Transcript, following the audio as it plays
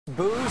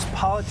booze,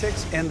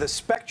 politics, and the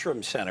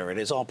Spectrum Center. It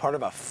is all part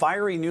of a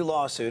fiery new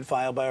lawsuit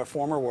filed by a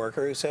former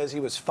worker who says he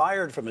was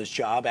fired from his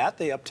job at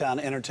the Uptown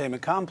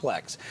Entertainment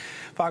Complex.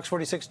 Fox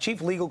 46 chief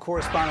legal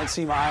correspondent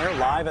Seema Iyer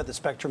live at the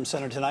Spectrum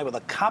Center tonight with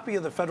a copy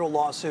of the federal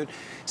lawsuit.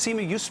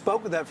 Seema, you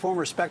spoke with that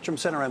former Spectrum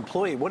Center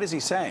employee. What is he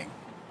saying?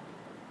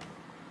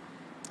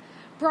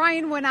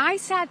 Brian, when I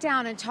sat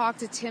down and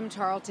talked to Tim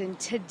Tarleton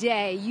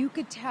today, you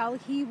could tell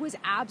he was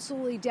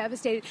absolutely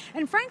devastated.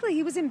 And frankly,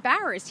 he was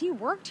embarrassed. He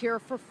worked here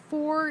for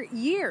 4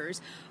 years.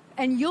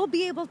 And you'll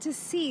be able to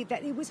see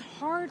that it was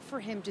hard for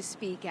him to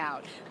speak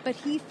out. But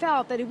he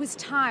felt that it was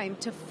time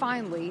to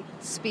finally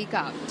speak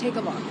up. Take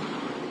a look.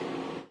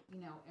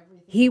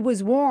 He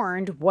was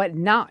warned what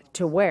not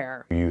to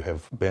wear. You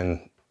have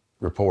been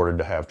reported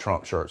to have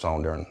Trump shirts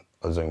on during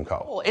a Zoom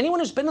call. Well, anyone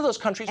who's been to those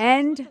countries.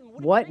 And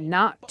what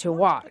not to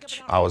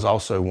watch. I was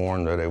also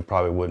warned that it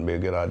probably wouldn't be a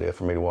good idea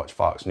for me to watch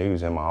Fox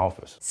News in my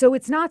office. So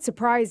it's not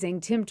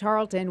surprising Tim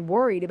Tarleton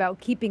worried about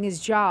keeping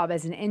his job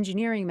as an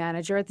engineering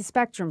manager at the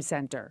Spectrum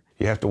Center.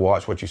 You have to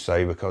watch what you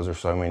say because there's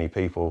so many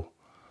people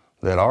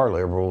that are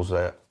liberals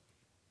that,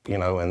 you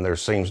know, and there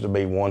seems to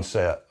be one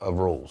set of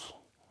rules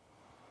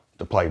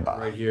to play by.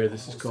 Right here,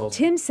 this is called.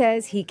 Tim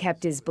says he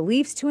kept his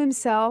beliefs to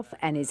himself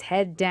and his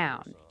head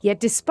down.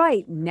 Yet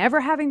despite never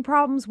having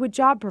problems with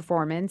job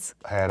performance,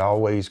 Had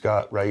always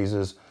got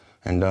raises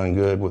and done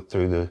good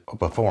through the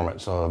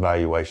performance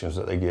evaluations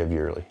that they give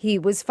yearly. he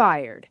was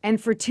fired.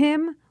 And for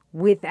Tim,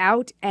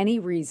 without any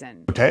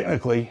reason.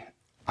 Technically,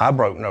 I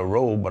broke no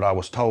rule, but I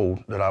was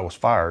told that I was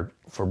fired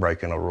for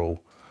breaking a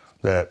rule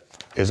that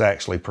is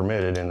actually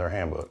permitted in their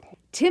handbook.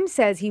 Tim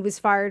says he was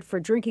fired for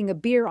drinking a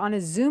beer on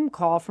a Zoom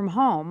call from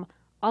home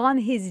on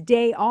his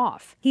day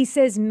off. He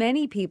says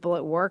many people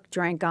at work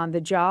drank on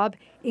the job,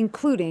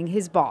 including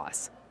his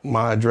boss.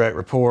 My direct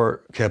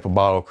report kept a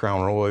bottle of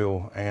Crown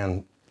Royal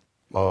and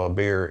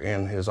beer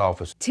in his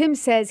office. Tim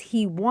says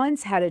he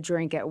once had a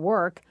drink at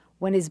work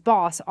when his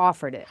boss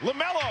offered it.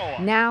 LaMelo.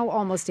 Now,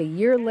 almost a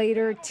year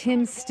later,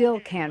 Tim still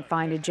can't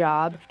find a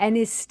job and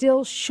is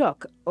still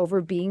shook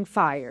over being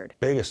fired.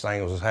 Biggest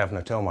thing was having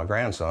to tell my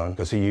grandson,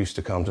 because he used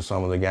to come to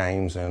some of the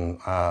games, and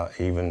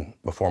even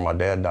before my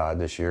dad died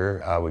this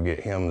year, I would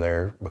get him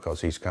there because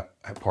he's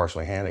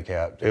partially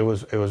handicapped. It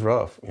was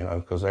rough, you know,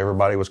 because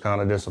everybody was kind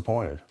of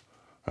disappointed.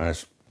 And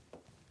it's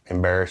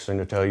embarrassing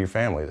to tell your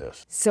family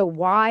this. So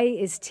why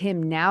is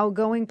Tim now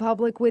going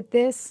public with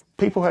this?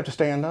 People have to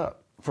stand up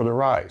for their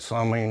rights.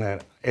 I mean,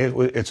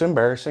 it's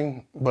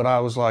embarrassing, but I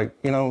was like,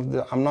 you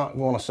know, I'm not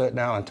going to sit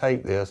down and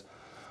take this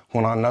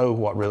when I know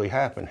what really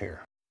happened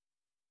here.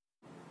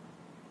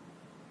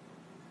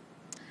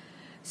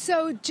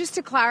 So just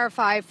to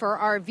clarify for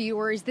our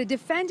viewers, the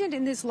defendant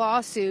in this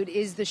lawsuit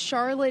is the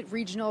Charlotte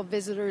Regional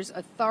Visitors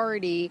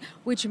Authority,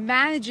 which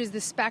manages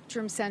the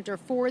Spectrum Center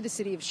for the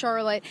city of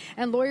Charlotte.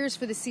 And lawyers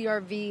for the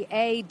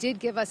CRVA did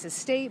give us a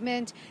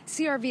statement.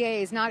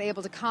 CRVA is not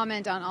able to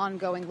comment on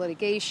ongoing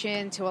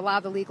litigation to allow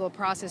the legal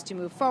process to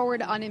move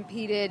forward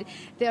unimpeded.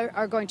 They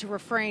are going to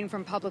refrain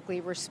from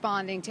publicly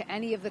responding to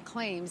any of the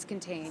claims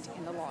contained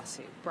in the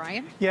lawsuit.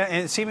 Brian? Yeah,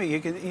 and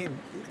Seema,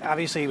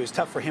 obviously it was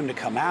tough for him to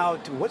come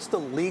out. What's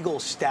the legal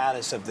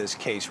status of this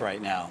case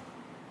right now?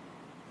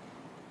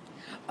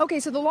 Okay,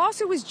 so the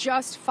lawsuit was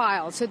just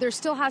filed, so there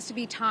still has to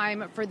be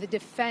time for the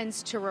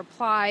defense to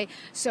reply.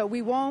 So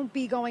we won't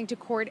be going to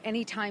court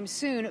anytime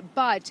soon.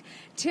 But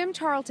Tim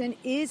Tarleton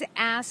is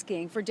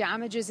asking for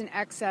damages in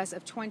excess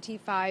of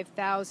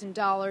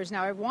 $25,000.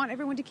 Now, I want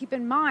everyone to keep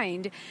in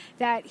mind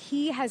that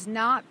he has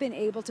not been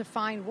able to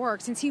find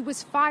work since he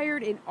was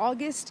fired in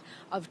August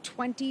of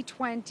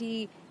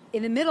 2020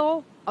 in the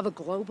middle of a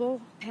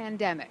global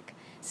pandemic.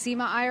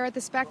 Seema Iyer at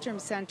the Spectrum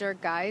Center.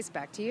 Guys,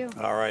 back to you.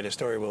 All right, a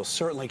story we'll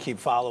certainly keep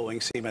following.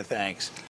 Seema, thanks.